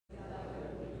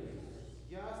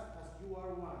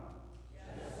are one.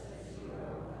 Just as you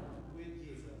are one. With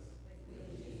Jesus.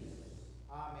 With Jesus.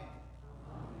 Amen.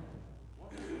 Amen.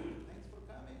 Wonderful. Thanks for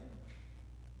coming.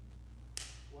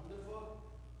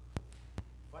 Wonderful.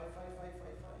 5, 5, 5,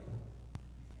 5, 5.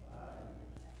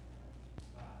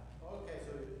 Okay,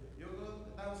 so you go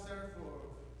downstairs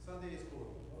for Sunday school.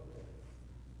 Okay.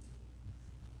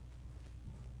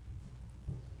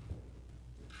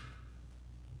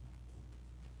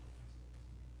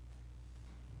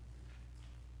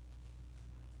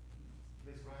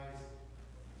 Please rise.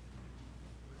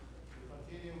 We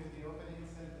continue with the opening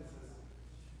sentences.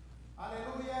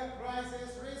 Hallelujah, Christ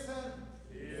is risen.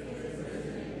 He is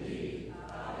risen indeed.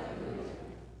 Hallelujah.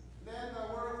 Let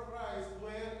the word of Christ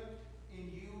dwell in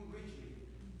you richly,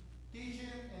 teaching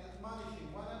and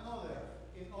admonishing one another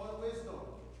in all wisdom,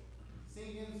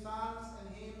 singing psalms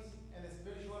and hymns and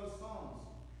spiritual songs,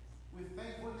 with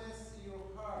thankfulness in your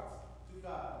hearts to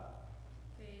God.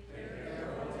 Pay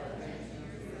careful attention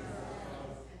to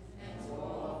yourselves and to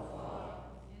all of God,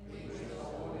 in which the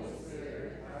Holy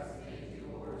Spirit has made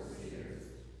you overseers,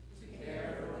 to care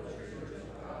for the church of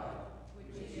God,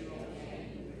 which he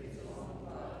obtained with his own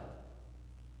blood.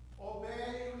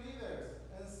 Obey your leaders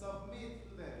and submit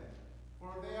to them,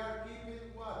 for they are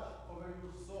keeping watch over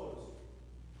your souls,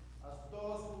 as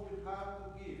those who will have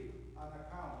to give an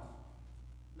account.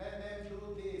 Let them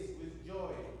do this with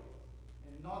joy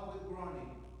and not with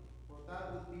groaning, for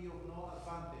that would be of no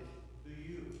advantage to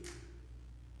you.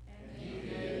 And he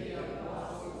gave the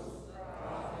apostles, the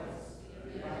prophets,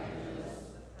 the evangelists,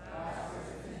 pastors,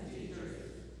 and teachers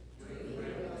to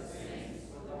equip the saints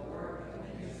for the work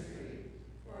of ministry,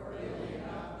 for building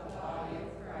up the body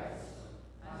of Christ,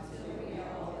 until we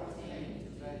all attain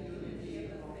to the unity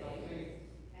of the faith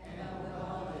and of the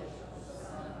knowledge of the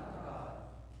Son of God.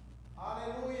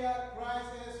 Hallelujah,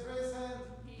 Christ is risen.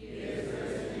 He is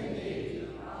risen indeed.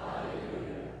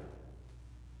 Hallelujah.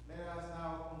 Let us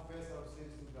now confess our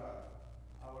sins to God,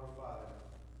 our Father,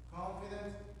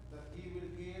 confident that He will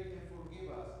hear and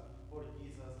forgive us for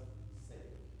Jesus'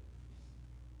 sake.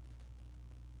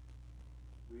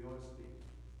 We all speak.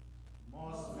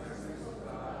 Most merciful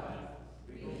God,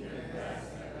 We confess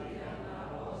that we have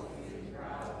not always been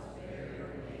proud to bear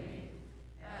your name.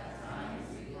 At times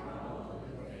we grumble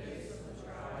in the face of the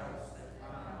trials that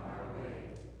come our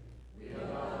way. We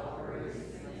allow worries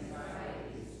and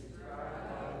anxieties to drive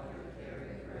out your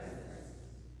caring presence.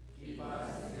 Keep us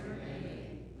in your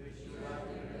name, which you have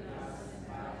given us in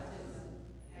baptism,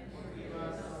 and forgive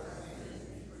us our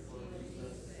sins for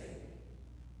Jesus' sake.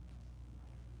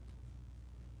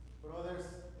 brothers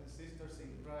and sisters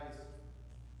in Christ,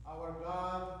 our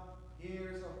God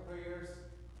hears our prayers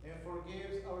and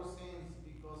forgives our sins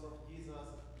because of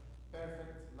Jesus'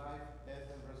 perfect life,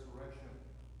 death, and resurrection.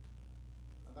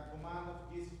 At the command of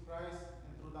Jesus Christ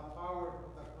and through the power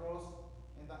of the cross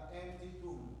and the empty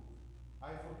tomb,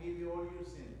 I forgive you all your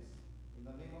sins. In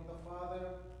the name of the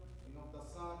Father, and of the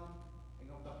Son, and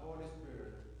of the Holy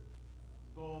Spirit.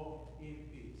 Go in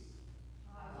peace.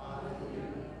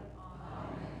 Hallelujah.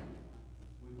 Amen.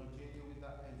 We continue with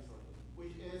the entry,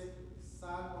 which is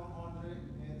Psalm 100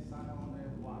 and Psalm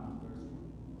 101, verse 1.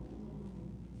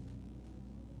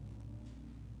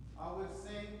 I will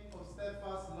sing of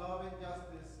steadfast love and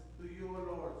justice to you, O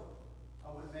Lord. I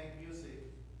will make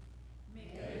music.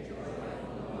 Make a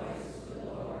joyful noise to the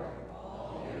Lord,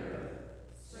 all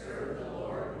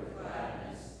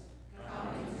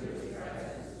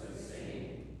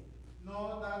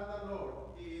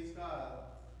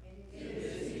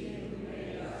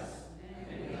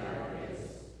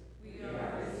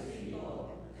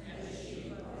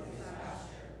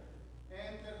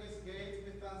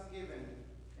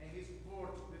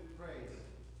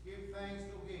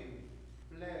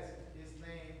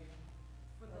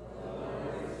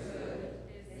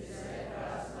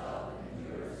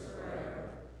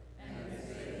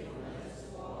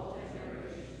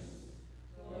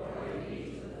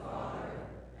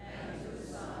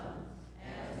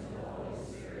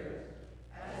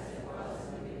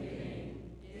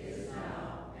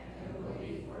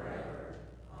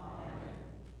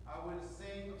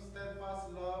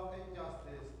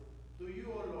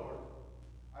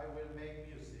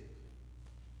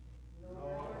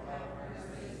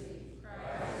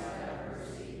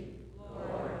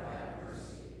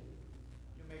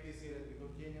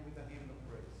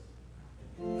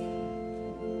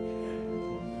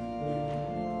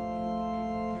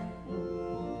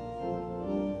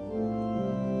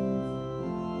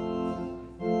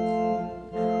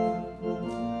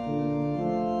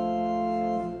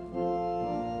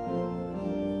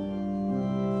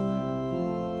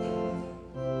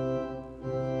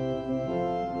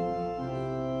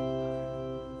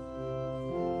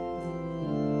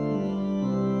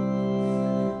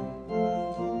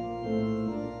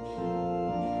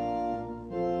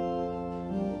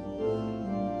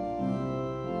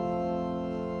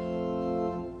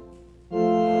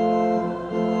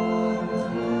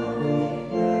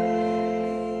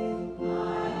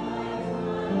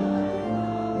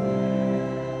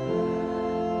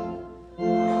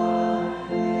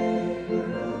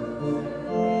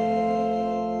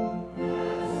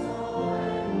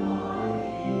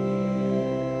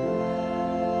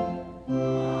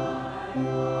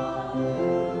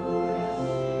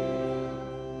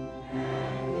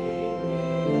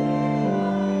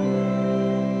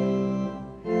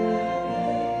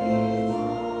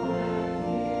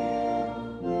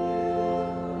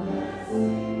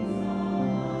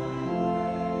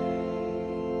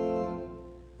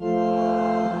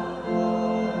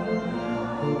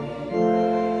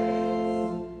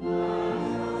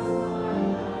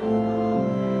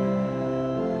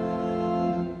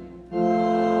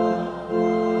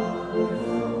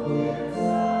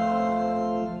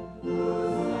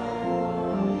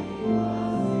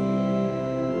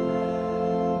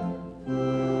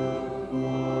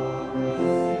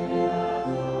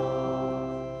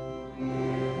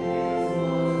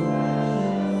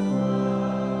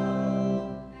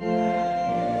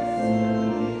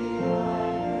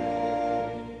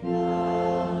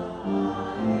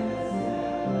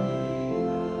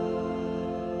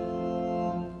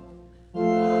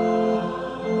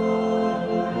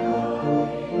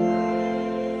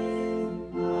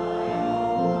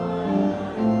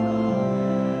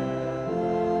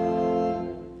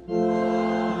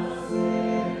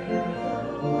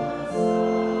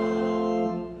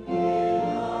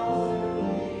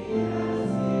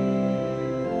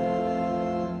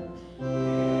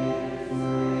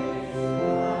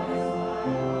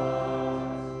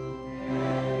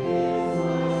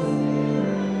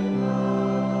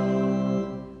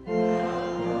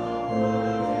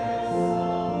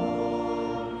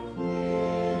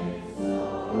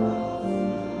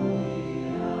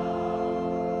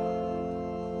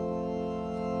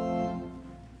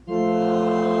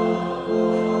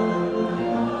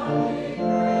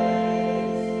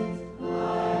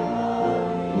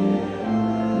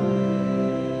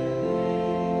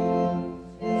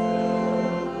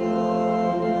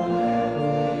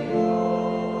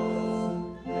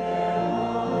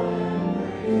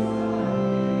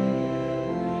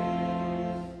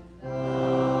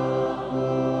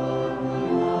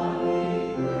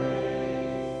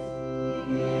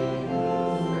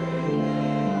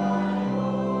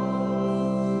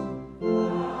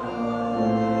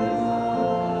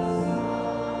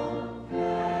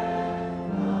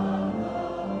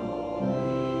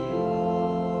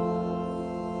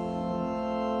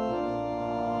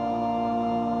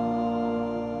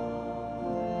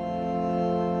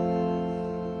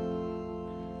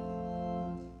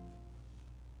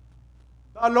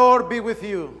The Lord be with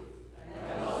you.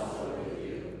 And also with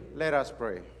you. Let us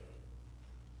pray.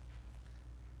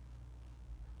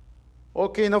 O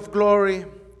King of glory,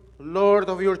 Lord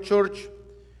of your church,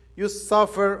 you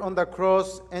suffered on the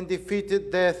cross and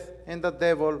defeated death and the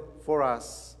devil for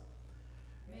us.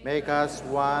 Make us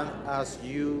one as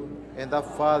you and the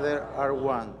Father are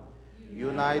one.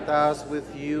 Unite us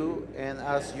with you and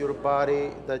as your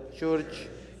body, the church,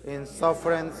 in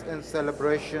sufferance and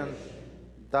celebration,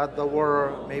 that the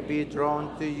world may be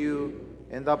drawn to you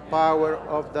in the power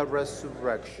of the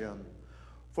resurrection.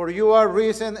 For you are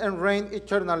risen and reign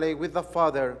eternally with the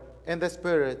Father and the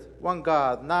Spirit, one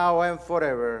God, now and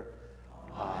forever.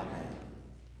 Amen.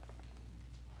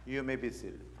 You may be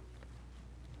seated.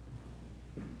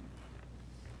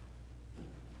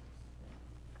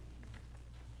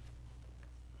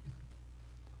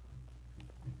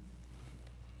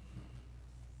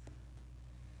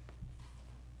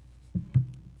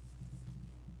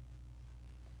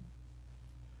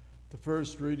 The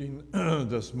first reading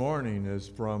this morning is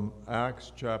from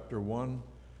Acts chapter 1,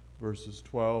 verses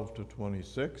 12 to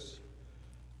 26.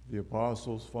 The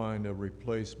apostles find a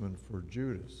replacement for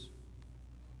Judas.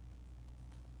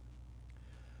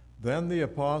 Then the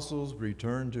apostles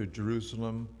returned to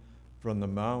Jerusalem from the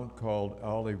mount called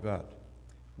Olivet,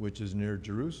 which is near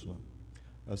Jerusalem,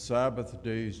 a Sabbath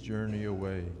day's journey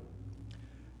away.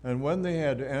 And when they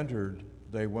had entered,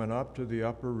 they went up to the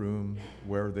upper room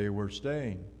where they were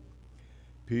staying.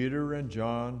 Peter and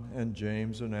John and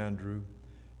James and Andrew,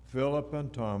 Philip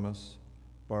and Thomas,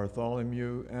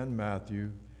 Bartholomew and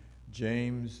Matthew,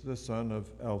 James the son of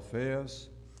Alphaeus,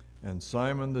 and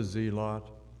Simon the Zealot,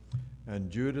 and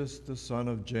Judas the son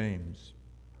of James.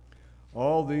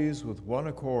 All these with one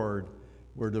accord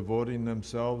were devoting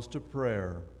themselves to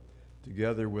prayer,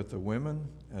 together with the women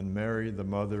and Mary the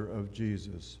mother of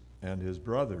Jesus and his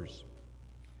brothers.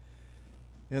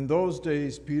 In those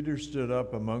days Peter stood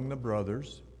up among the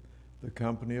brothers, the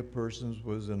company of persons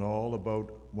was in all about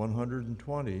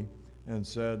 120, and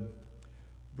said,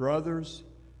 "Brothers,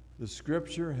 the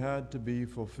scripture had to be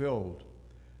fulfilled,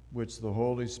 which the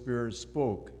Holy Spirit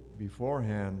spoke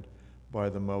beforehand by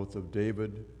the mouth of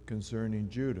David concerning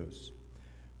Judas,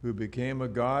 who became a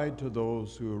guide to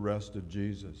those who arrested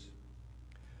Jesus.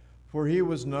 For he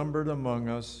was numbered among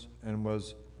us and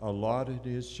was allotted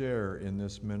his share in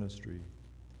this ministry.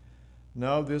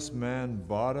 Now this man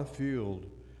bought a field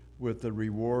with the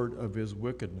reward of his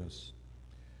wickedness,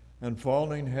 and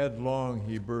falling headlong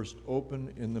he burst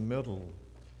open in the middle,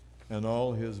 and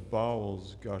all his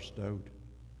bowels gushed out.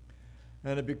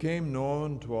 And it became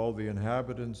known to all the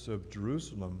inhabitants of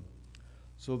Jerusalem,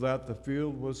 so that the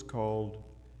field was called,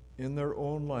 in their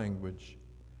own language,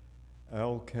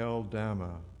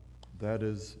 Al-Keldama, that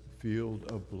is,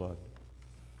 field of blood.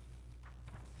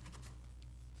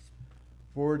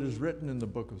 For it is written in the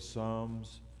book of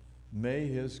Psalms, may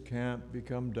his camp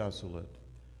become desolate,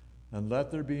 and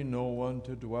let there be no one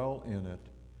to dwell in it,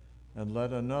 and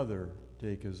let another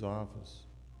take his office.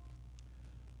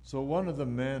 So one of the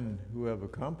men who have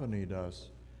accompanied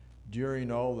us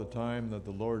during all the time that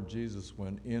the Lord Jesus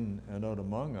went in and out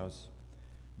among us,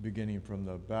 beginning from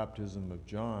the baptism of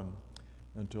John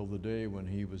until the day when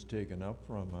he was taken up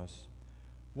from us,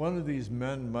 one of these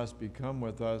men must become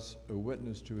with us a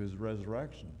witness to his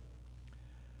resurrection.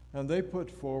 And they put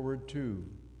forward two,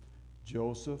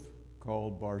 Joseph,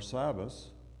 called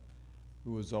Barsabbas,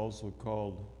 who was also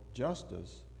called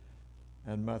Justus,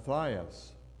 and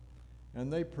Matthias.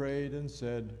 And they prayed and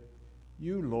said,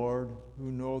 You, Lord,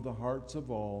 who know the hearts of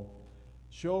all,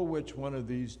 show which one of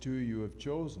these two you have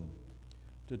chosen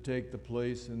to take the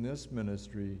place in this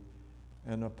ministry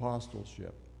and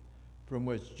apostleship, from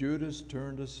which Judas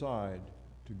turned aside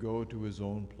to go to his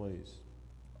own place.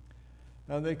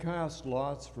 And they cast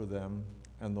lots for them,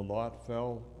 and the lot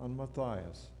fell on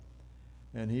Matthias,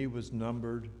 and he was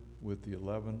numbered with the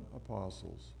 11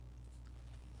 apostles.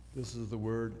 This is the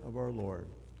word of our Lord.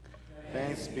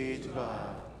 Thanks be to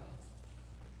God.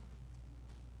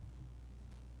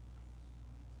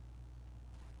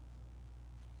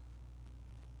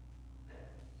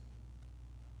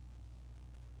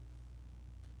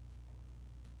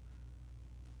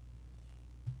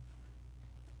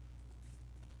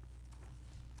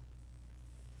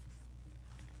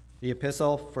 The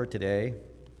epistle for today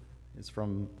is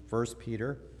from 1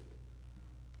 Peter,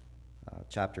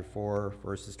 chapter 4,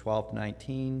 verses 12 to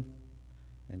 19,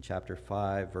 and chapter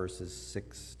 5, verses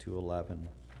 6 to 11.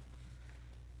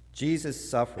 Jesus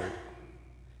suffered.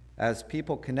 As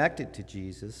people connected to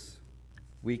Jesus,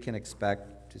 we can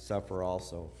expect to suffer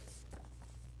also.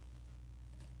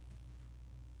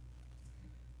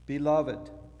 Beloved,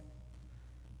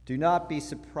 Do not be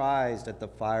surprised at the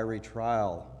fiery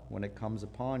trial when it comes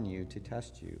upon you to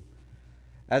test you,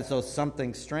 as though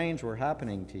something strange were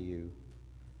happening to you.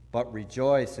 But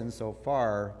rejoice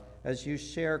insofar as you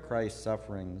share Christ's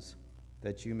sufferings,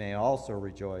 that you may also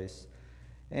rejoice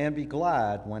and be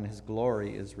glad when his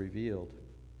glory is revealed.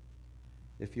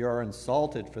 If you are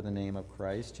insulted for the name of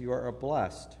Christ, you are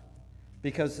blessed,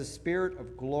 because the Spirit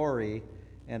of glory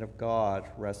and of God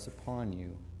rests upon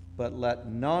you. But let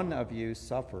none of you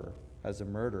suffer as a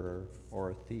murderer or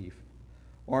a thief,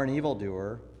 or an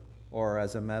evildoer, or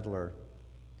as a meddler.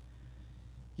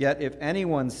 Yet if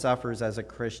anyone suffers as a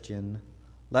Christian,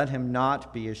 let him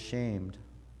not be ashamed,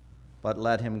 but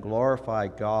let him glorify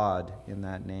God in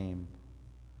that name.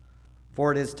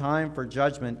 For it is time for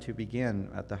judgment to begin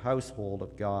at the household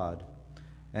of God.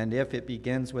 And if it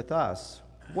begins with us,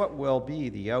 what will be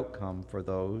the outcome for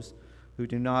those who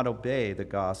do not obey the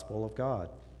gospel of God?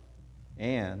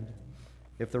 And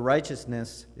if the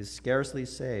righteousness is scarcely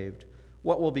saved,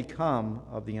 what will become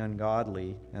of the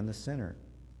ungodly and the sinner?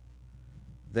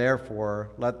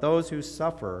 Therefore, let those who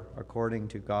suffer according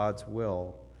to God's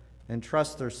will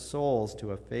entrust their souls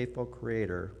to a faithful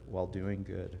Creator while doing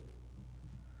good.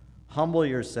 Humble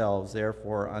yourselves,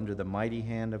 therefore, under the mighty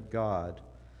hand of God,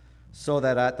 so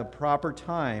that at the proper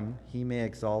time he may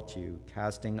exalt you,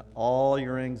 casting all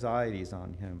your anxieties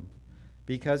on him,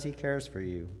 because he cares for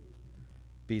you.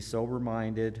 Be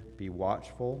sober-minded, be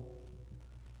watchful.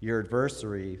 Your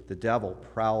adversary, the devil,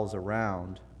 prowls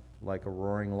around like a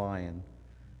roaring lion,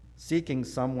 seeking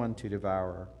someone to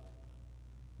devour.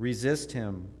 Resist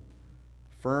him,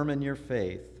 firm in your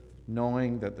faith,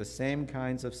 knowing that the same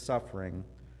kinds of suffering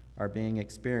are being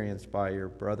experienced by your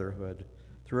brotherhood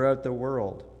throughout the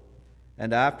world.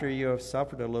 And after you have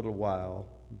suffered a little while,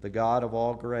 the God of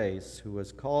all grace, who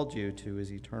has called you to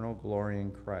his eternal glory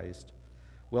in Christ,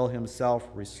 will himself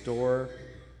restore,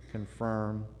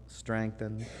 confirm,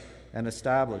 strengthen, and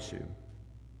establish you.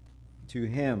 To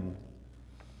him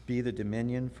be the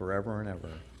dominion forever and ever.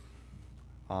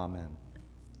 Amen.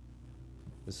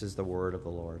 This is the word of the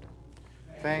Lord.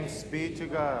 Thanks be to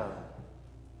God.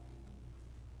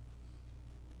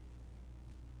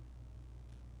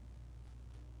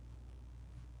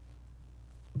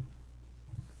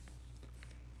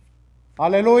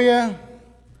 Hallelujah.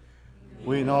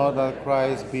 We know that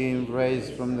Christ, being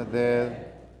raised from the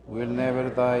dead, will never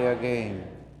die again.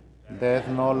 Death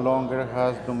no longer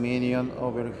has dominion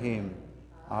over him.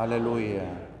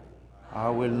 Hallelujah.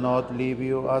 I will not leave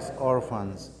you as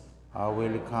orphans. I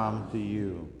will come to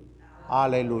you.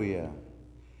 Hallelujah.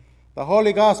 The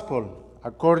Holy Gospel,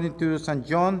 according to St.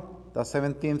 John, the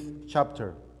 17th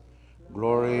chapter.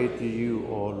 Glory to you,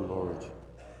 O Lord.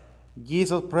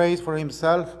 Jesus prays for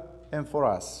himself and for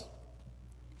us.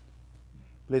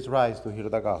 Please rise to hear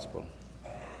the Gospel.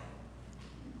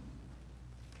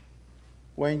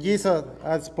 When Jesus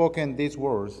had spoken these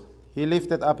words, he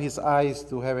lifted up his eyes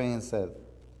to heaven and said,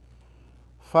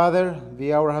 Father,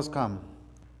 the hour has come.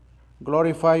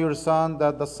 Glorify your Son,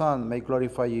 that the Son may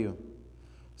glorify you,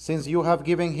 since you have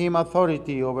given him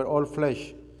authority over all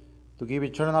flesh, to give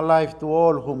eternal life to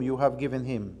all whom you have given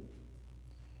him.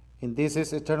 And this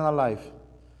is eternal life,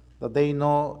 that they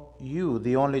know you,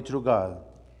 the only true God,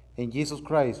 and Jesus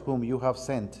Christ, whom you have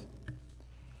sent.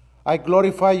 I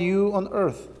glorify you on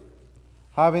earth,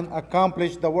 having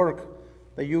accomplished the work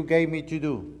that you gave me to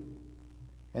do.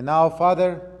 And now,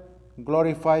 Father,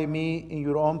 glorify me in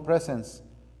your own presence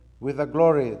with the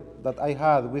glory that I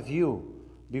had with you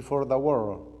before the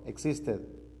world existed.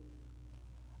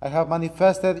 I have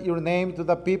manifested your name to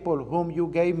the people whom you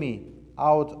gave me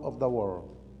out of the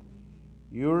world.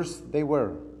 Yours they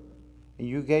were, and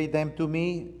you gave them to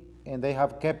me, and they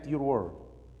have kept your word.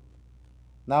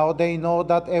 Now they know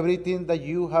that everything that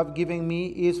you have given me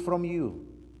is from you.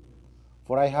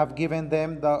 For I have given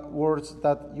them the words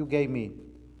that you gave me,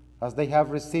 as they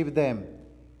have received them,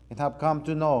 and have come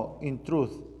to know in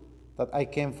truth that I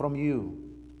came from you,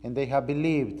 and they have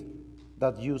believed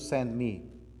that you sent me.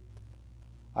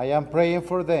 I am praying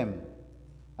for them.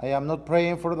 I am not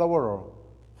praying for the world,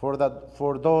 for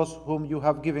those whom you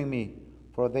have given me,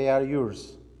 for they are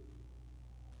yours.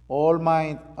 All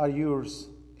mine are yours,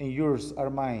 and yours are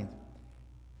mine,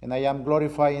 and I am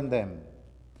glorifying them.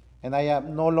 And I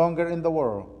am no longer in the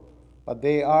world, but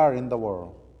they are in the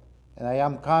world, and I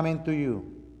am coming to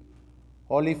you.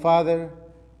 Holy Father,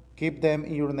 keep them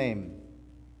in your name,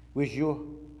 which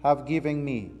you have given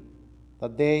me,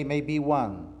 that they may be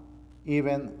one,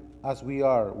 even as we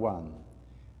are one.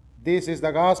 This is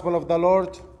the gospel of the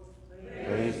Lord.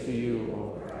 Praise to you,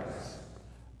 O Christ.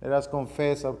 Let us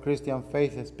confess our Christian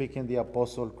faith, speaking the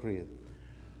Apostle Creed.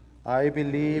 I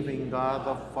believe in God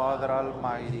the Father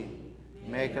Almighty,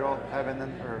 maker of heaven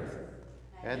and earth,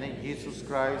 and in Jesus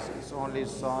Christ, his only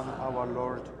Son, our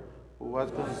Lord, who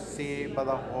was conceived by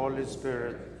the Holy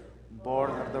Spirit, born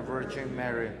of the Virgin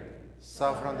Mary,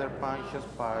 suffered under Pontius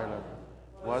Pilate,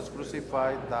 was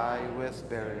crucified, died, was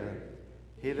buried.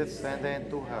 He descended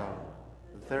into hell.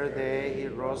 The third day he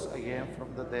rose again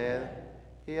from the dead.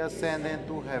 He ascended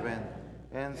into heaven,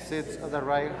 and sits at the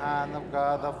right hand of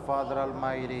God the Father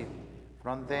Almighty.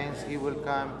 From thence he will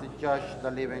come to judge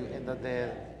the living and the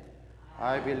dead.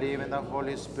 I believe in the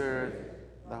Holy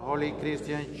Spirit, the holy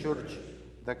Christian Church,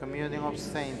 the communion of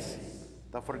saints,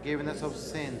 the forgiveness of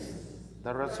sins,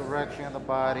 the resurrection of the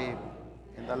body,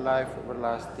 and the life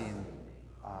everlasting.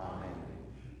 Amen.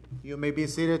 You may be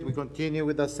seated. We continue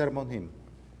with the sermon hymn.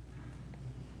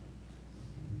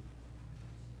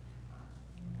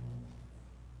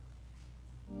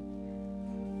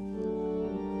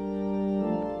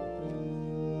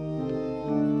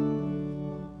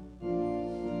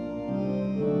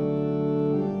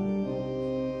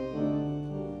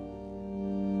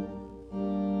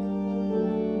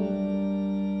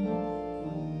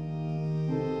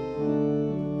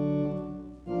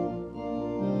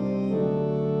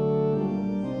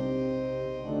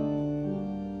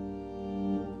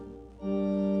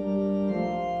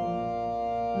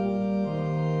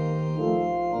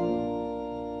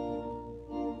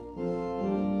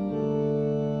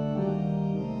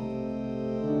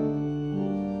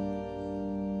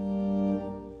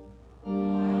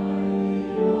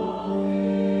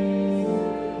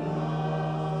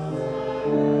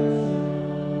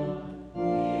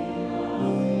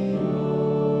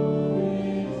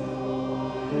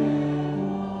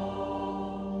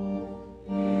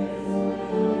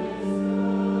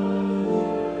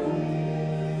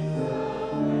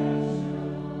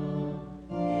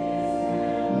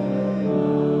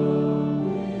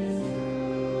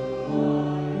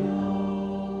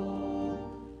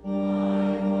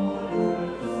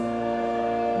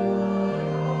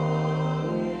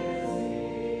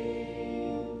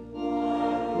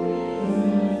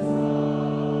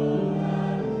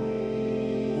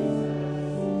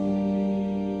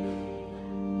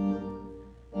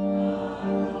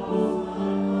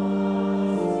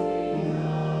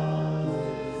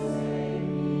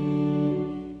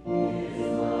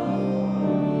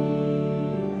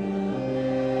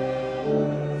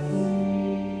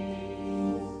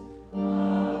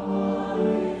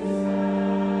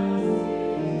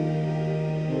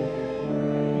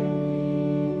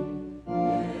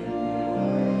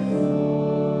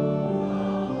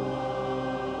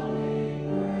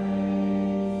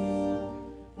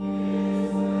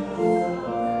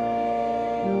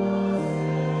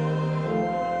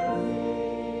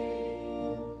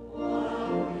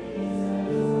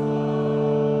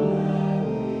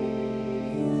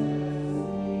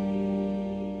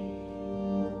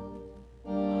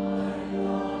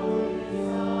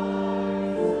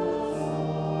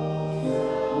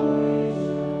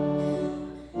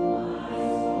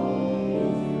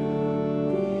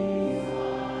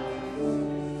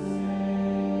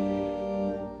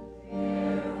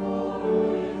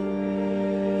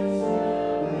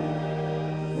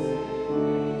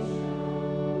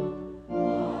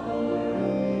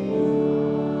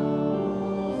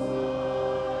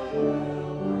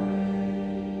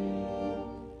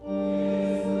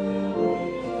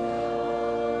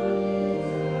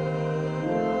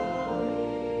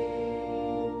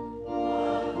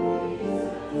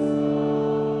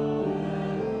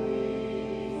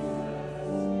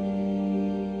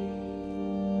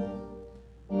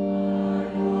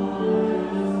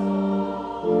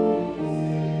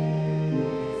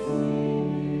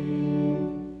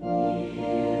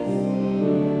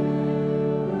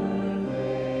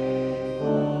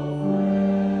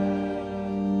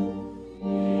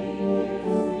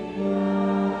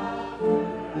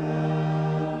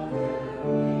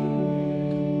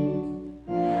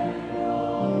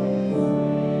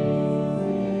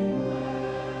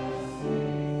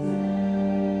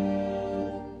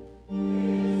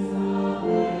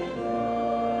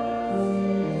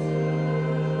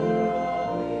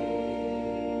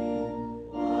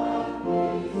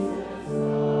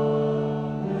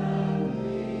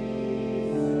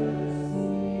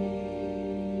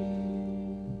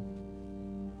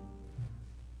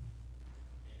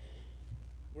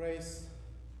 Grace,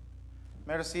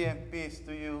 mercy, and peace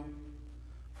to you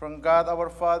from God our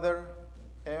Father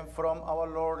and from our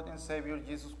Lord and Savior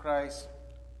Jesus Christ.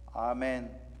 Amen.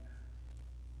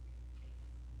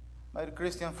 My dear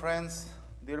Christian friends,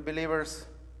 dear believers,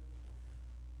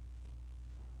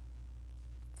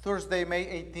 Thursday, May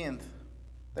 18th,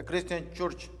 the Christian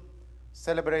church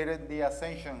celebrated the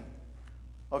ascension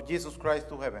of Jesus Christ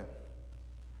to heaven.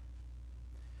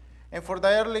 And for the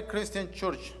early Christian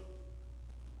church,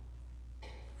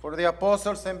 for the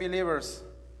apostles and believers,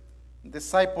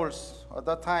 disciples at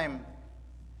that time,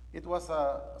 it was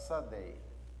a sad day.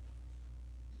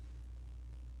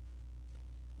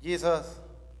 Jesus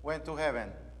went to heaven,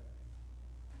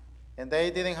 and they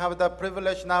didn't have the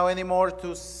privilege now anymore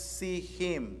to see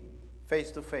him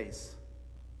face to face.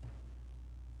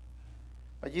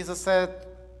 But Jesus said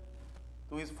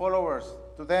to his followers,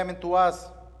 to them and to us,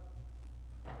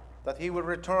 that he will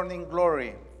return in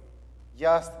glory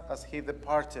just as he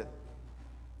departed.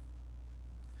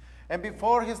 And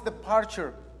before his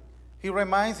departure, he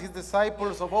reminds his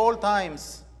disciples of all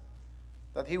times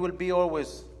that he will be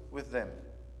always with them.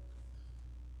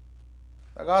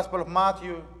 The Gospel of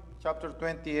Matthew, chapter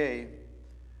 28,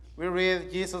 we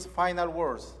read Jesus' final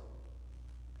words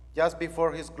just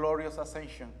before his glorious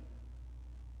ascension.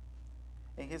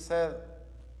 And he said,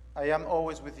 I am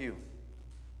always with you,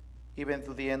 even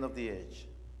to the end of the age.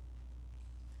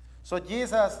 So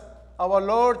Jesus, our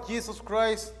Lord Jesus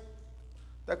Christ,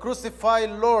 the crucified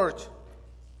Lord,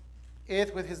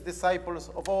 ate with his disciples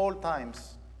of all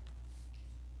times.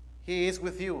 He is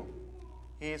with you.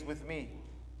 He is with me.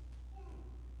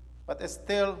 But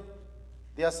still,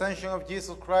 the ascension of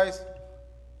Jesus Christ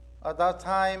at that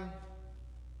time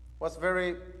was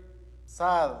very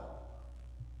sad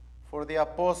for the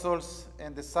apostles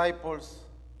and disciples.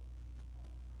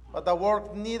 But the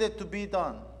work needed to be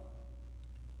done.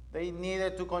 They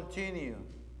needed to continue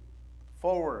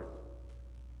forward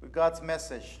with God's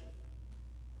message.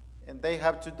 And they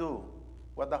have to do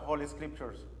what the Holy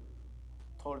Scriptures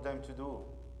told them to do,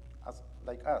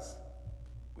 like us.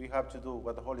 We have to do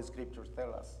what the Holy Scriptures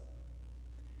tell us.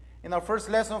 In our first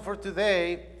lesson for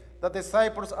today, the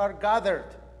disciples are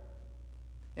gathered.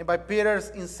 And by Peter's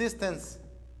insistence,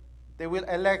 they will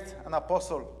elect an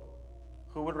apostle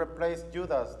who will replace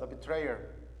Judas, the betrayer.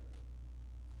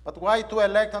 But why to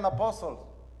elect an apostle?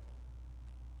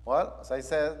 Well, as I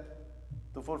said,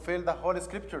 to fulfill the Holy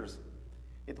Scriptures.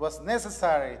 It was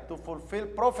necessary to fulfill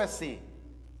prophecy,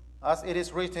 as it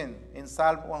is written in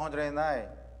Psalm 109,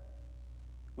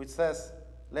 which says,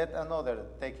 let another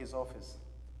take his office.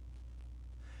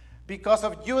 Because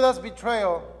of Judas'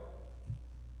 betrayal,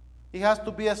 he has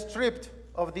to be stripped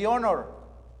of the honor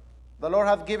the Lord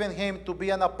had given him to be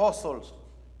an apostle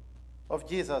of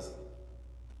Jesus.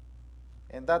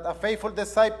 And that a faithful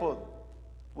disciple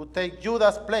would take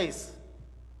Judas' place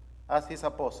as his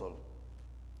apostle.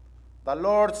 The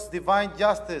Lord's divine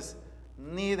justice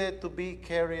needed to be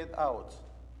carried out.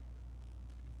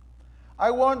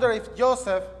 I wonder if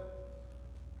Joseph,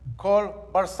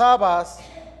 called Barsabbas,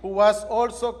 who was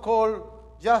also called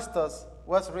Justus,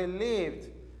 was relieved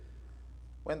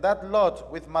when that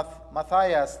lot with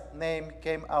Matthias' name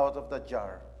came out of the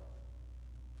jar.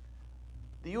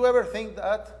 Do you ever think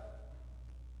that?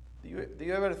 Do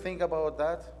you ever think about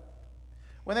that?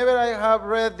 Whenever I have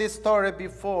read this story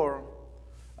before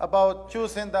about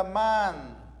choosing the man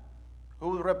who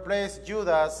would replace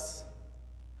Judas,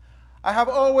 I have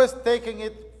always taken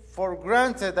it for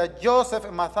granted that Joseph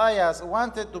and Matthias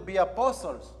wanted to be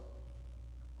apostles.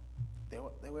 They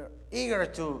were eager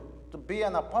to be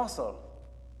an apostle,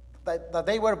 that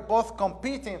they were both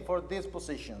competing for these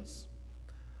positions,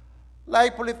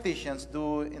 like politicians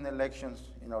do in elections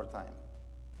in our time.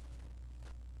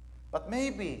 But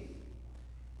maybe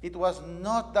it was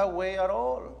not that way at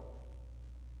all.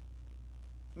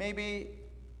 Maybe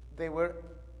they were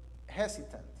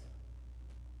hesitant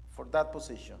for that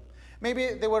position.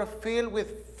 Maybe they were filled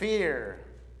with fear.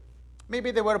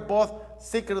 Maybe they were both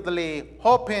secretly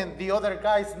hoping the other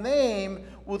guy's name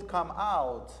would come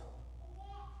out.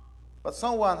 But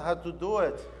someone had to do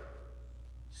it.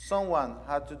 Someone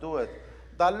had to do it.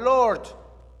 The Lord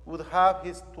would have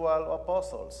his 12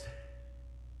 apostles.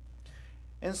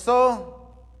 And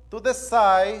so, to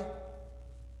decide,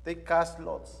 they cast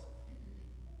lots.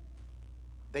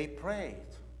 They prayed.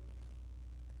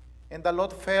 And the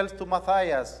lot fell to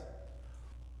Matthias,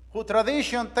 who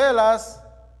tradition tells us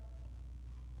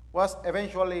was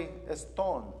eventually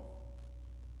stoned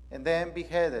and then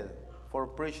beheaded for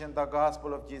preaching the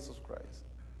gospel of Jesus Christ.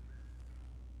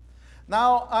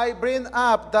 Now, I bring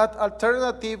up that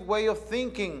alternative way of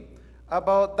thinking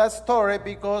about that story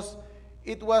because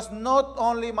it was not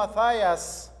only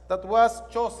Matthias that was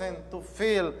chosen to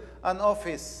fill an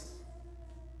office.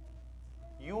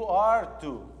 You are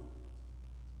too.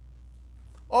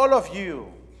 All of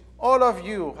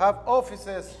you have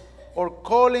offices or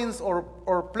callings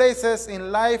or places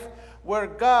in life where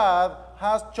God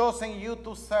has chosen you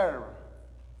to serve.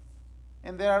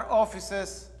 And there are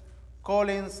offices,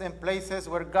 callings, and places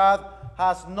where God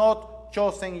has not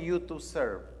chosen you to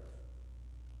serve.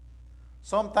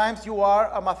 Sometimes you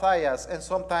are a Matthias, and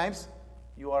sometimes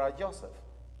you are a Joseph.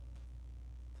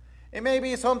 And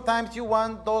maybe sometimes you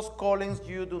want those callings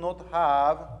you do not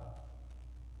have,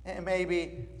 and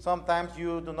maybe sometimes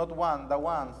you do not want the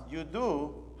ones you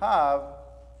do have,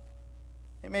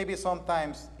 and maybe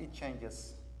sometimes it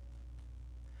changes.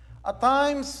 At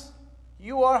times,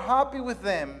 you are happy with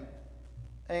them,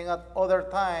 and at other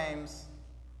times,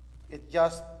 it's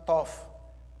just tough,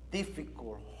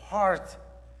 difficult, hard,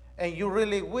 and you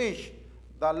really wish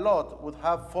the lot would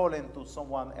have fallen to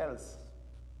someone else.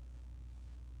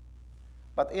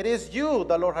 But it is you,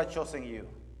 the Lord has chosen you.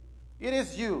 It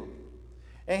is you.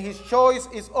 And his choice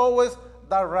is always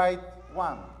the right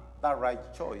one, the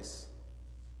right choice.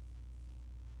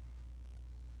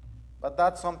 But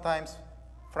that's sometimes,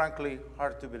 frankly,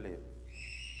 hard to believe.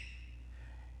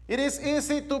 It is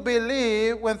easy to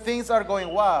believe when things are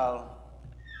going well.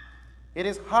 It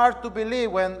is hard to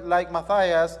believe when, like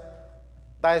Matthias,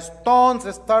 the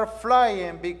stones start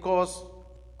flying because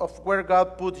of where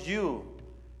God put you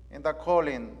in the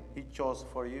calling he chose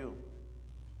for you.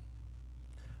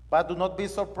 But do not be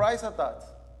surprised at that.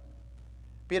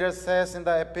 Peter says in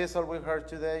the epistle we heard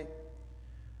today,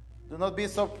 do not be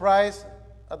surprised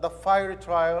at the fiery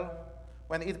trial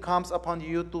when it comes upon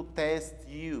you to test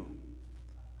you,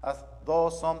 as though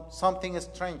something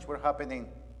strange were happening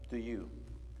to you.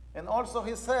 And also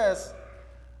he says,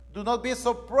 do not be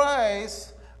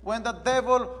surprised when the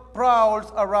devil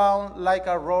prowls around like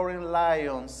a roaring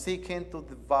lion, seeking to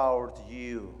devour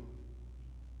you.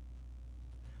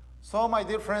 So, my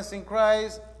dear friends in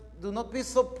Christ, do not be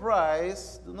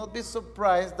surprised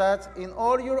that in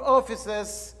all your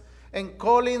offices and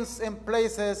callings and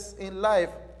places in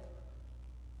life,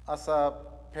 as a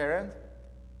parent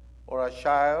or a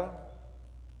child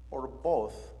or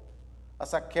both,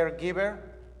 as a caregiver,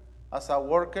 as a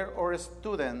worker or a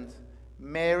student,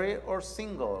 married or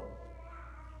single,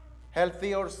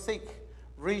 healthy or sick,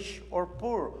 rich or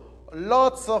poor,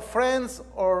 lots of friends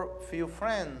or few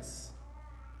friends,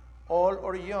 old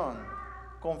or young,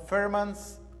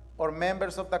 confirmants or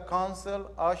members of the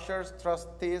council, ushers,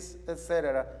 trustees,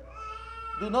 etc.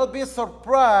 Do not be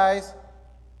surprised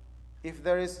if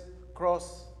there is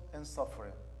cross and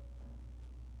suffering.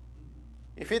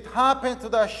 If it happened to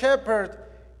the shepherd,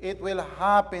 it will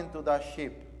happen to the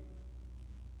sheep.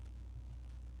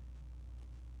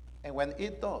 And when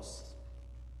it does,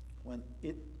 when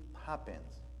it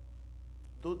happens,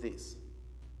 do this.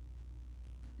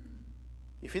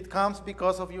 If it comes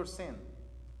because of your sin,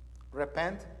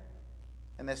 repent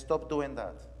and stop doing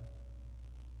that.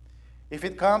 If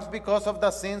it comes because of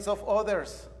the sins of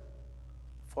others,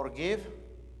 forgive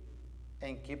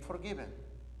and keep forgiving.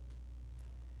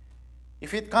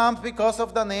 If it comes because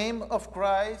of the name of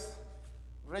Christ,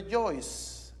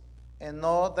 rejoice and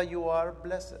know that you are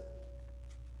blessed,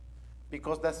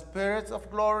 because the Spirit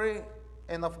of glory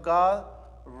and of God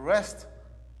rest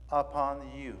upon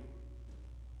you.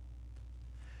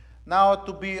 Now,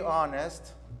 to be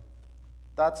honest,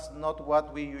 that's not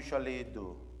what we usually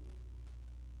do.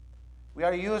 We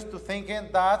are used to thinking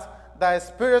that the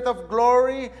Spirit of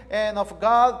glory and of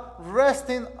God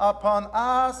resting upon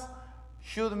us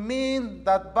should mean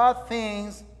that bad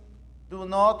things do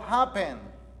not happen,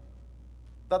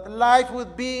 that life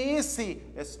would be easy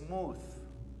and smooth,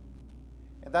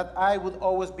 and that I would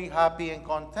always be happy and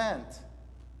content.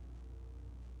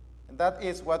 And that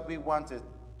is what we want it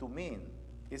to mean,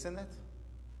 isn't it?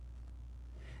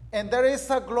 And there is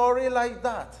a glory like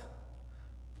that,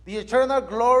 the eternal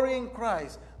glory in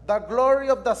Christ, the glory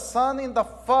of the Son in the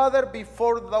Father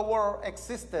before the world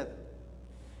existed.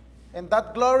 And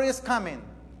that glory is coming,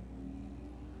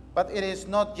 but it is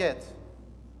not yet.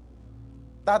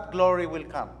 That glory will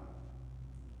come.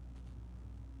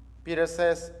 Peter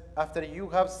says, after you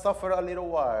have suffered a little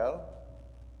while,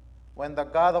 when the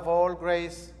God of all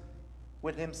grace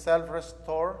will himself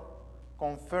restore,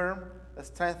 confirm,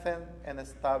 strengthen, and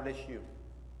establish you.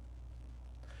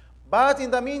 But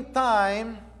in the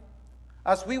meantime,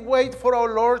 as we wait for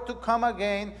our Lord to come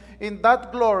again in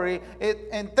that glory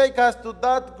and take us to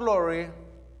that glory,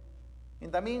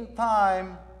 in the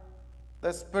meantime,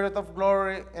 the Spirit of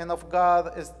glory and of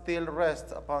God still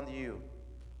rests upon you.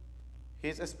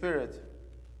 His Spirit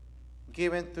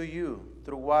given to you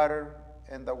through water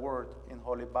and the Word in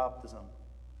holy baptism.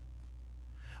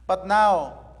 But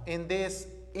now, in this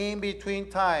in-between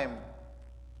time,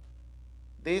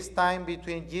 this time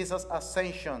between Jesus'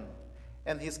 ascension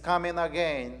and his coming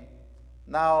again,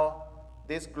 now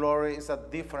this glory is a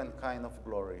different kind of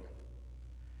glory.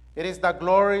 It is the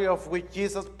glory of which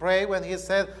Jesus prayed when he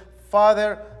said,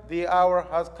 Father, the hour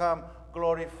has come.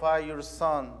 Glorify your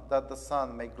Son, that the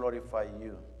Son may glorify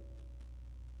you.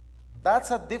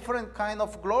 That's a different kind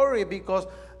of glory, because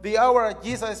the hour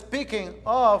Jesus is speaking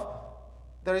of,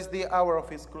 there is the hour of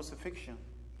his crucifixion,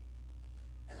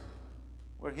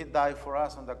 where he died for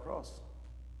us on the cross.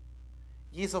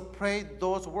 Jesus prayed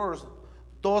those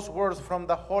words from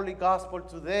the Holy Gospel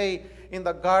today in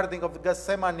the Garden of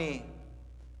Gethsemane.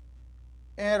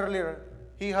 Earlier,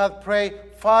 he had prayed,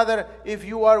 Father, if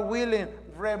you are willing,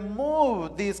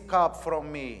 remove this cup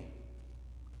from me.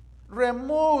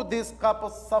 Remove this cup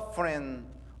of suffering,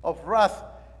 of wrath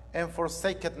and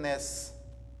forsakenness.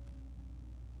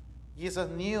 Jesus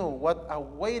knew what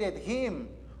awaited him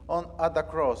at the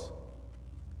cross,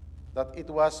 that it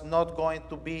was not going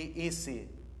to be easy.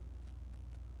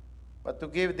 But to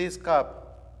give this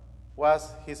cup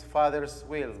was his Father's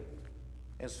will.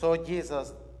 And so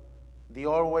Jesus, the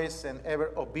always and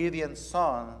ever obedient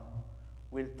Son,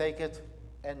 will take it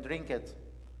and drink it.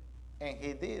 And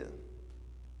he did.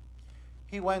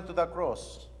 He went to the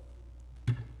cross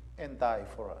and died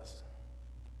for us.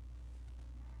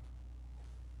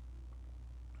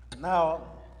 Now,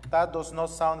 that does not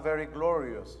sound very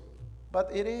glorious, but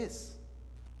it is.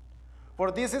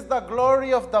 For this is the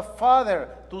glory of the Father,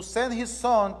 to send his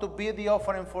Son to be the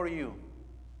offering for you,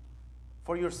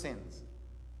 for your sins.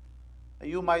 That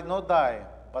you might not die,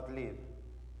 but live.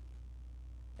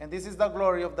 And this is the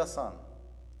glory of the Son.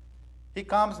 He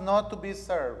comes not to be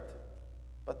served,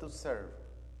 but to serve,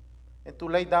 and to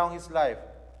lay down his life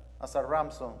as a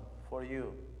ransom for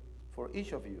you, for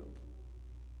each of you.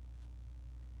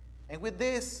 And with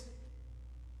this,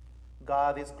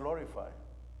 God is glorified.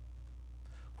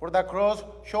 For the cross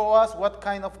shows us what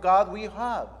kind of God we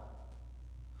have.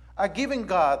 A giving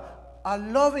God, a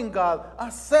loving God,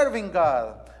 a serving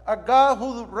God. A God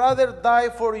who would rather die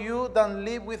for you than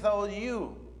live without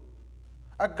you.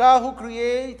 A God who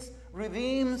creates,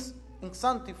 redeems, and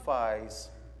sanctifies.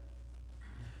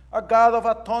 A God of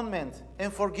atonement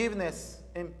and forgiveness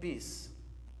and peace.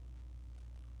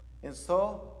 And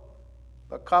so,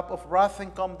 the cup of wrath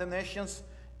and condemnations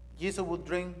Jesus would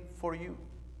drink for you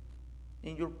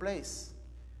in your place,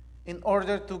 in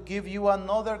order to give you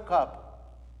another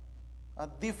cup, a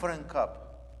different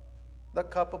cup, the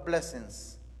cup of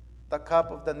blessings, the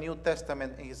cup of the New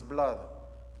Testament in his blood,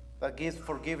 that gives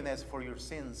forgiveness for your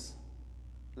sins,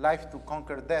 life to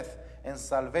conquer death, and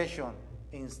salvation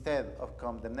instead of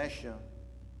condemnation.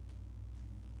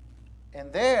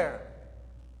 And there,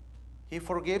 he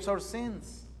forgives our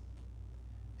sins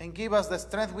and gives us the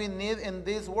strength we need in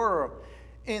this world,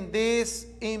 in this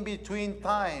in-between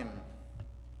time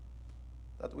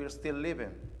that we're still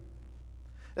living.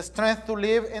 The strength to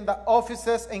live in the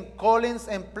offices and callings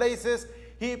and places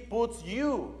he puts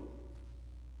you.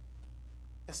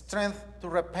 The strength to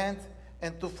repent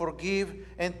and to forgive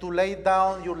and to lay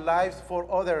down your lives for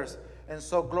others, and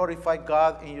so glorify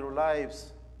God in your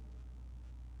lives.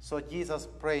 So Jesus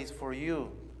prays for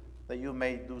you that you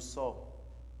may do so.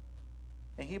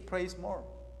 And he prays more.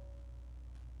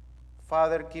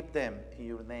 Father, keep them in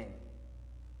your name.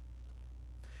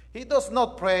 He does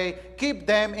not pray, keep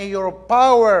them in your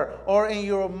power or in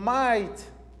your might,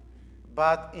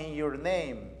 but in your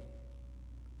name.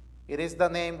 It is the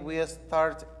name we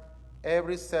start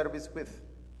every service with,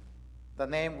 the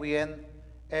name we end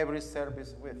every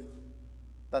service with,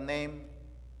 the name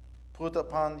put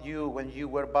upon you when you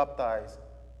were baptized,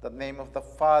 the name of the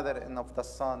Father and of the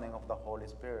Son and of the Holy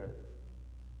Spirit.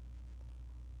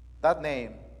 That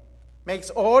name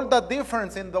makes all the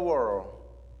difference in the world,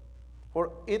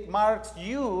 for it marks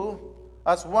you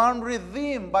as one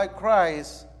redeemed by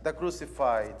Christ the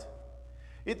crucified.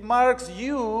 It marks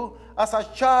you as a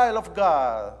child of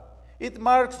God. It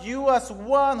marks you as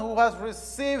one who has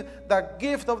received the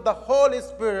gift of the Holy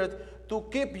Spirit to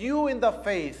keep you in the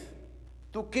faith,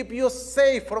 to keep you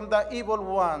safe from the evil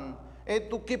one, and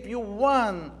to keep you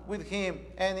one with him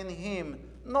and in him,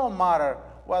 no matter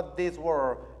what this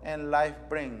world and life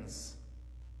brings.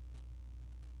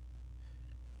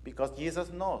 Because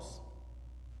Jesus knows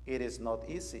it is not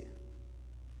easy.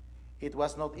 It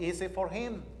was not easy for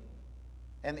him,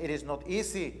 and it is not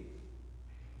easy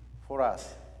for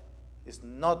us. It's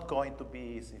not going to be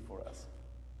easy for us.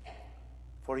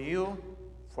 For you,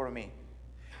 for me.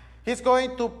 He's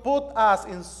going to put us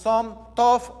in some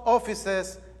tough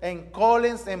offices and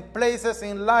callings and places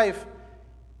in life,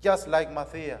 just like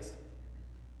Matthias.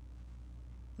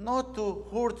 Not to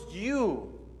hurt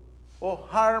you or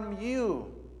harm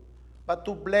you, but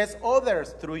to bless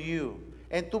others through you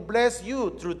and to bless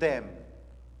you through them.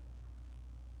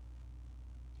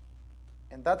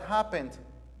 And that happened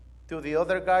to the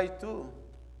other guy too.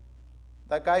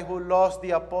 The guy who lost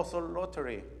the apostle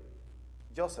lottery,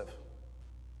 Joseph.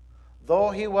 Though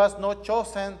he was not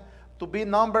chosen to be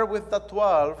numbered with the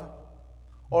 12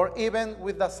 or even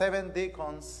with the 7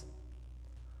 deacons,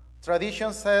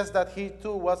 tradition says that he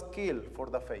too was killed for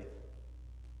the faith.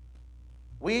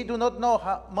 We do not know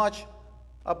much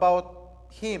about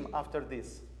him after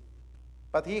this,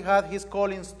 but he had his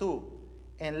callings too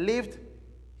and lived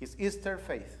his Easter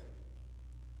faith.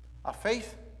 A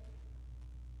faith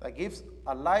that gives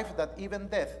a life that even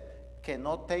death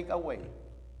cannot take away.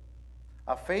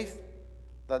 A faith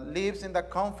that lives in the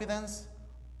confidence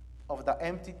of the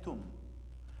empty tomb.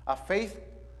 A faith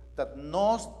that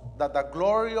knows that the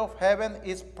glory of heaven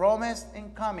is promised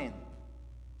and coming.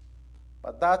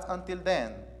 But that until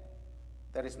then,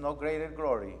 there is no greater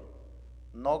glory,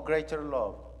 no greater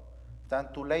love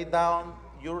than to lay down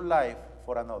your life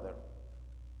for another.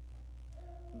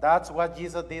 That's what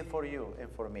Jesus did for you and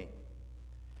for me.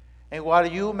 And while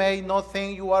you may not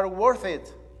think you are worth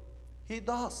it, he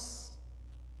does.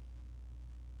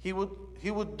 He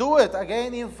would do it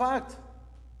again, in fact,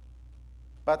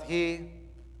 but he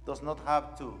does not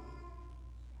have to.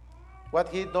 What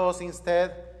he does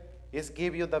instead is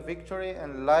give you the victory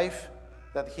and life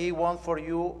that he won for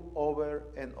you over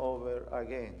and over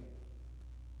again.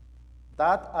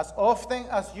 That as often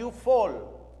as you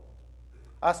fall,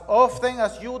 as often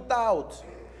as you doubt,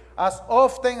 as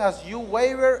often as you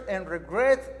waver and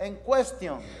regret and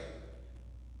question,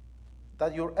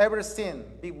 that your every sin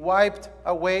be wiped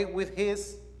away with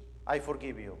his, I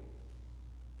forgive you.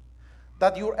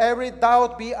 That your every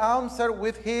doubt be answered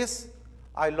with his,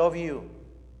 I love you.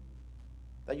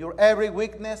 That your every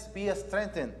weakness be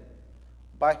strengthened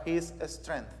by his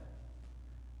strength.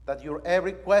 That your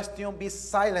every question be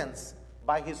silenced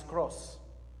by his cross.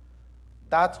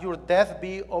 That your death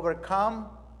be overcome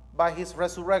by his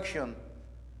resurrection.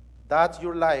 That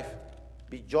your life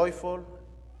be joyful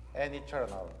and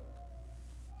eternal.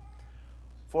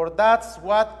 For that's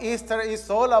what Easter is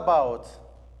all about.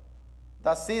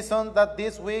 The season that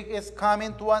this week is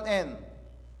coming to an end.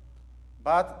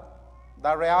 But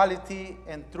the reality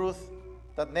and truth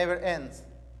that never ends,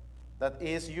 that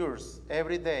is yours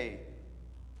every day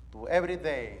to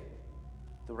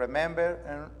remember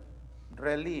and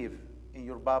relive in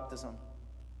your baptism,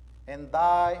 and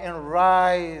die and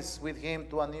rise with him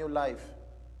to a new life,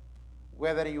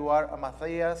 whether you are a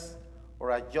Matthias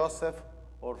or a Joseph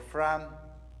or Fran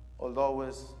or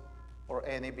Lois or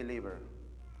any believer.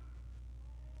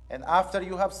 And after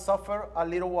you have suffered a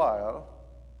little while,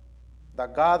 the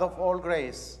God of all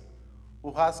grace,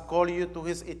 who has called you to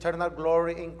his eternal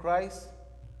glory in Christ,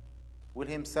 will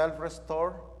himself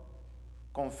restore,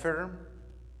 confirm,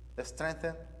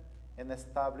 strengthen, and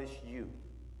establish you.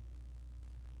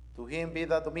 To him be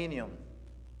the dominion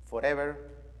forever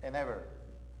and ever.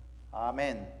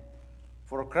 Amen.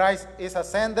 For Christ is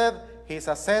ascended, he is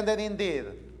ascended indeed.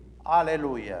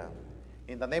 Alleluia.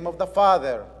 In the name of the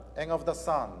Father, and of the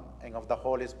Son, and of the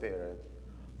Holy Spirit.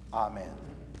 Amen.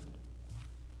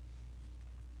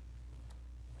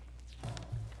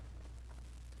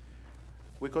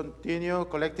 We continue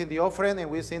collecting the offering,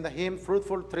 and we sing the hymn,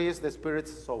 Fruitful Trees, the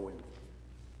Spirit's Sowing.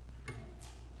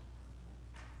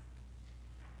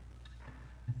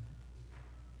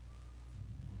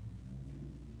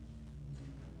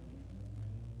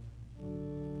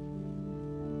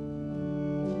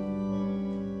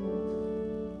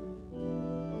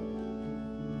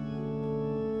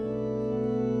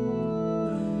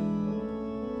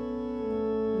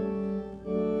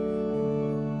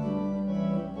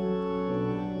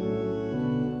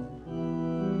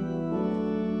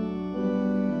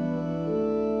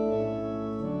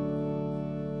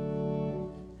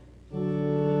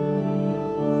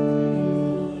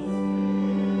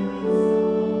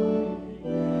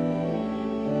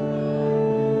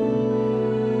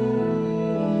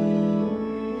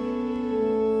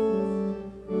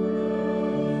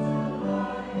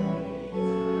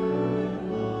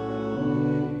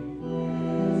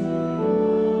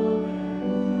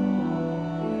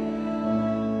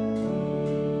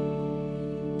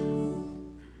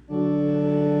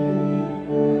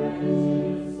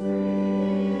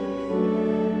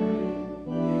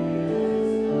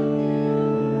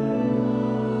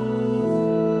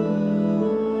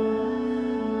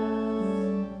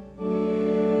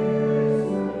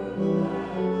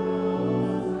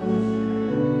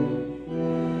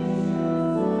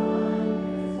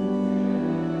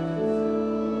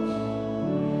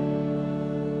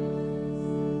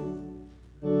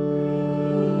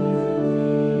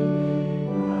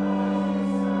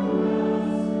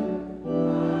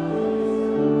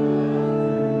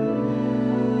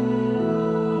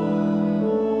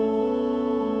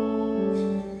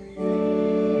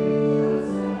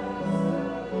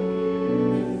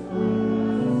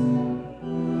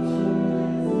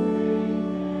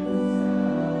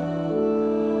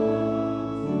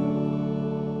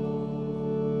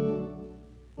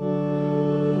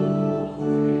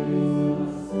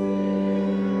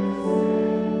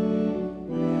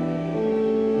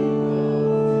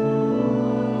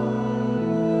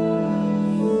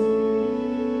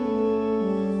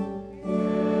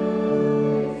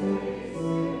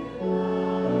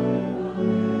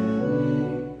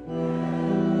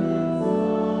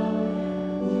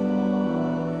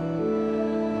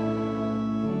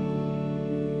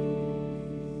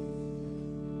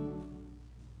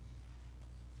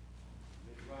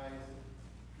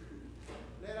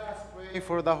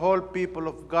 for the whole people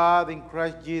of God in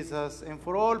Christ Jesus and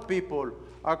for all people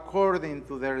according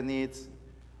to their needs.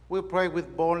 We pray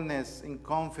with boldness and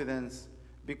confidence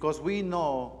because we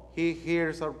know He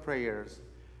hears our prayers.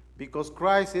 Because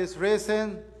Christ is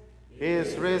risen, He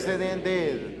is risen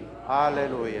indeed.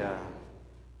 Hallelujah.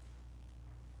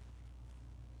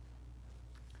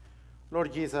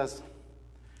 Lord Jesus,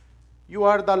 you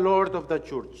are the Lord of the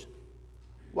church.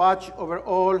 Watch over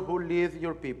all who lead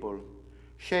your people.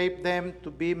 Shape them to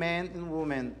be men and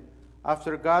women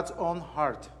after God's own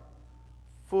heart.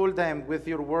 Fill them with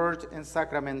your word and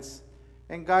sacraments,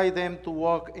 and guide them to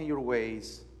walk in your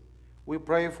ways. We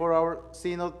pray for our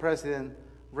Synod President,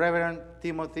 Reverend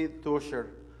Timothy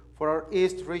Tusher, for our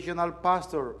East Regional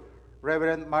Pastor,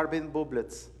 Reverend Marvin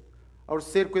Bublitz, our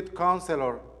Circuit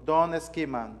Counselor, Don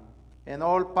Esquiman, and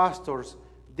all pastors,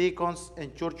 deacons,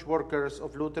 and church workers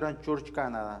of Lutheran Church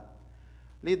Canada.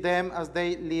 Lead them as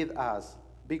they lead us.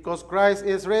 Because Christ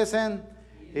is risen,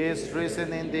 He is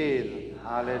risen indeed.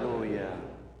 Hallelujah.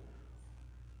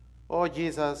 Oh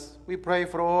Jesus, we pray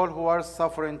for all who are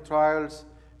suffering trials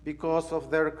because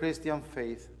of their Christian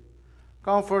faith.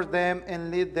 Comfort them and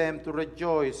lead them to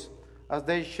rejoice as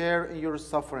they share in your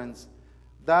sufferings,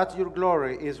 that your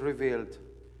glory is revealed.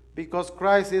 Because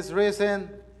Christ is risen,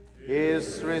 He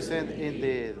is risen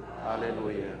indeed.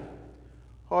 Hallelujah.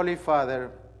 Holy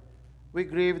Father, we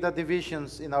grieve the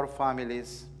divisions in our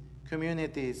families,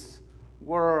 communities,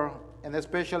 world, and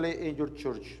especially in your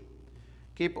church.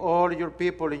 Keep all your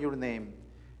people in your name,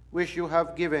 which you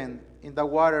have given in the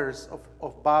waters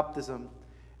of baptism,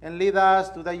 and lead us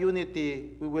to the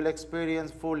unity we will experience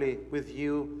fully with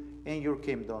you in your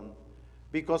kingdom.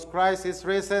 Because Christ is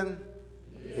risen,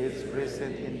 He is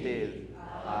risen indeed.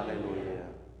 Hallelujah.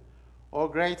 O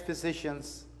great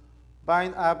physicians,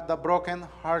 bind up the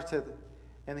broken-hearted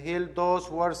and heal those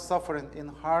who are suffering in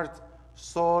heart,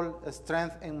 soul,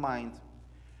 strength, and mind.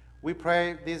 We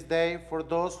pray this day for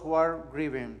those who are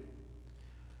grieving,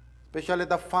 especially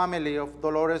the family of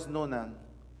Dolores Noonan,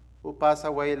 who passed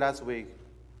away last week.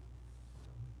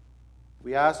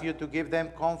 We ask you to give them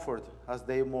comfort as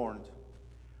they mourned.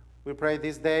 We pray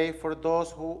this day for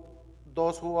those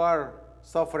who are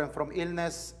suffering from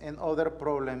illness and other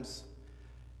problems,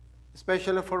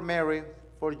 especially for Mary,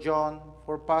 for John,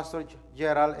 for Pastor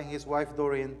Gerald and his wife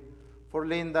Doreen, for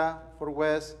Linda, for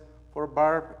Wes, for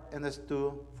Barb and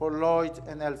Stu, for Lloyd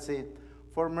and Elsie,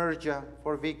 for Mirja,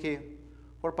 for Vicky,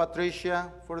 for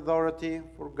Patricia, for Dorothy,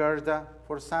 for Gerda,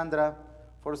 for Sandra,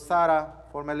 for Sarah,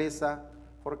 for Melissa,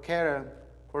 for Karen,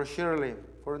 for Shirley,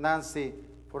 for Nancy,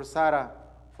 for Sarah,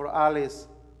 for Alice,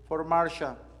 for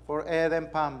Marcia, for Ed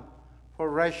and Pam, for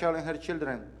Rachel and her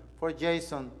children, for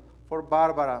Jason, for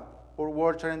Barbara, for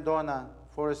Walter and Donna,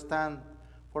 for Stan,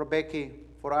 for Becky,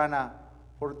 for Anna,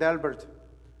 for Delbert,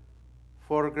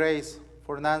 for Grace,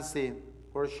 for Nancy,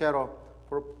 for Cheryl,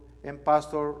 and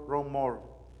Pastor Ron Moore.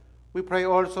 We pray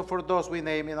also for those we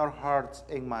name in our hearts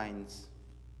and minds.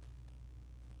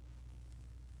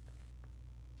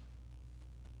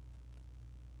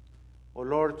 O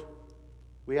Lord,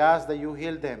 we ask that you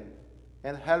heal them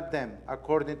and help them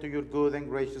according to your good and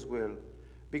gracious will.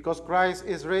 Because Christ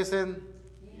is risen,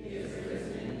 He is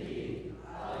risen indeed.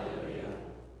 Hallelujah.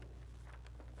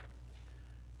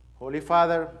 Holy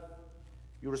Father,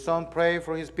 your Son prayed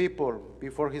for his people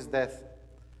before his death,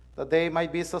 that they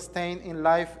might be sustained in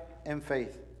life and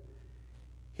faith.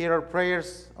 Hear our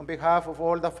prayers on behalf of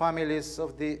all the families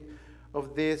of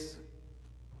these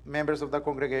members of the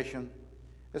congregation,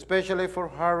 especially for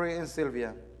Harry and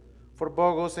Sylvia, for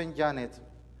Bogus and Janet,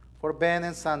 for Ben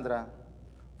and Sandra,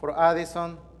 for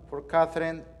Addison, for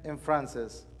Catherine and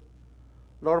Frances.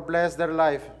 Lord, bless their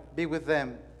life, be with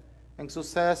them, in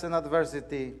success and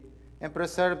adversity, and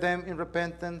preserve them in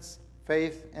repentance,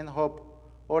 faith, and hope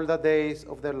all the days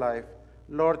of their life.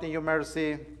 Lord, in your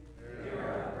mercy, hear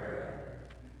our prayer.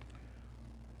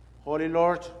 Holy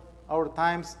Lord, our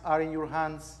times are in your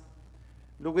hands.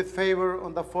 Look with favor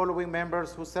on the following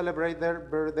members who celebrate their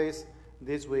birthdays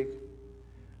this week.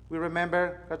 We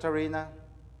remember Katarina,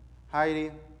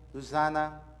 Heidi,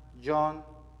 Susanna, John,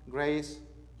 Grace,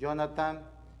 Jonathan,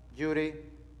 Judy,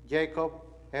 Jacob,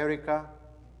 Erica,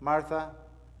 Martha,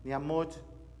 Niamut,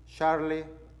 Charlie,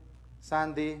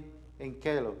 Sandy, and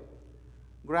Caleb.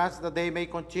 Grant that they may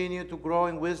continue to grow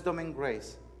in wisdom and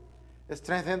grace.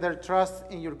 Strengthen their trust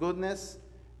in your goodness,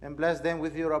 and bless them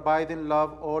with your abiding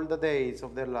love all the days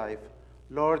of their life.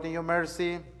 Lord, in your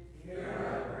mercy, hear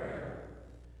our prayer.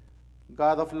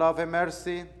 God of love and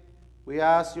mercy, we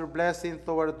ask your blessing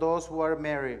toward those who are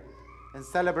married and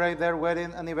celebrate their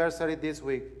wedding anniversary this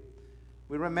week.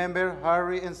 We remember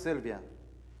Harry and Sylvia.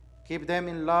 Keep them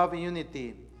in love and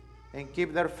unity, and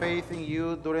keep their faith in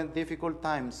you during difficult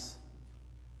times.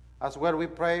 As well, we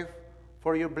pray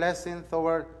for your blessing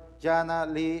toward Jana,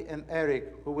 Lee, and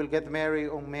Eric, who will get married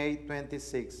on May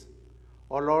 26.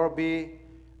 O Lord, be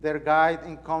their guide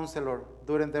and counselor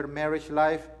during their marriage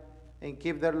life, and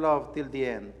keep their love till the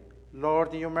end.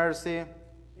 Lord, in your mercy,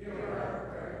 hear our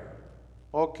prayer.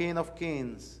 O King of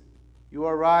kings, you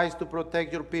arise to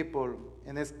protect your people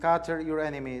and scatter your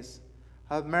enemies.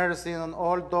 Have mercy on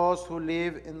all those who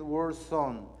live in war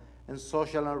zone and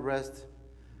social unrest.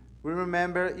 We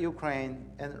remember Ukraine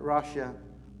and Russia,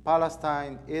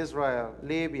 Palestine, Israel,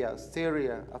 Libya,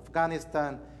 Syria,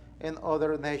 Afghanistan, and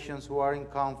other nations who are in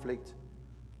conflict.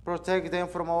 Protect them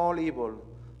from all evil.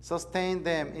 Sustain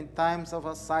them in times of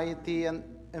anxiety and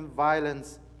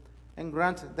violence, and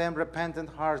grant them repentant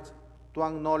hearts to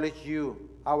acknowledge you,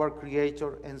 our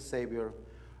Creator and Savior.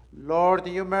 Lord,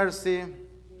 in your mercy,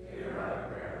 hear our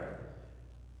prayer.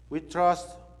 We trust,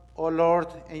 O Lord,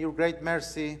 in your great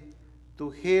mercy, to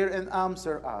hear and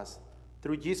answer us,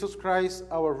 through Jesus Christ,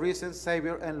 our risen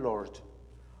Savior and Lord.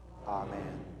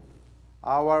 Amen.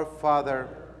 Our Father,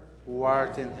 who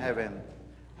art in heaven,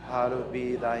 hallowed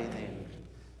be thy name.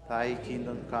 Thy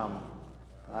kingdom come,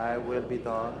 thy will be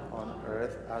done on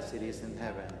earth as it is in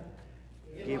heaven.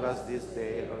 Give us this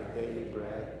day our daily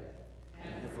bread,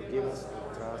 and forgive us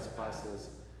our trespasses,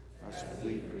 as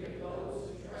we forgive those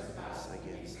who trespass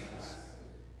against us.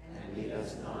 And lead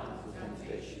us not into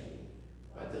temptation,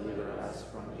 but deliver us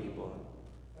from evil.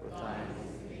 For thine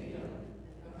is the kingdom,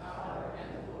 the power, and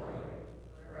the glory,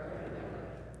 forever and ever.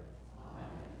 Amen.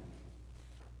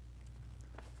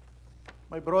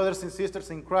 My brothers and sisters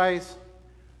in Christ,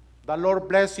 the Lord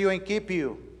bless you and keep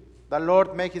you. The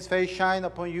Lord make his face shine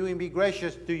upon you and be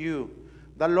gracious to you.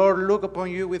 The Lord look upon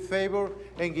you with favor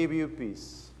and give you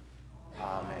peace.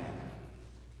 Amen.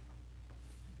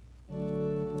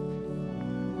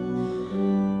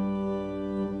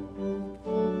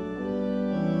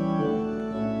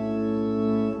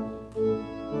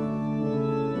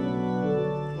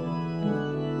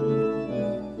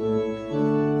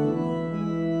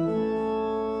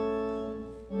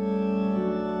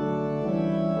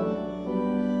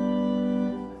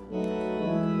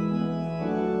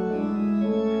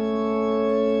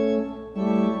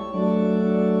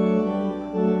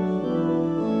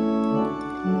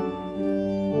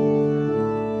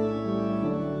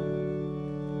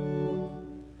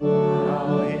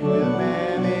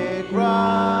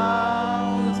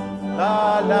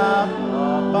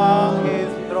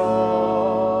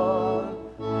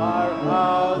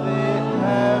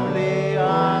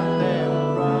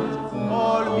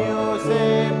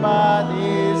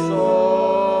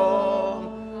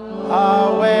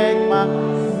 Awake my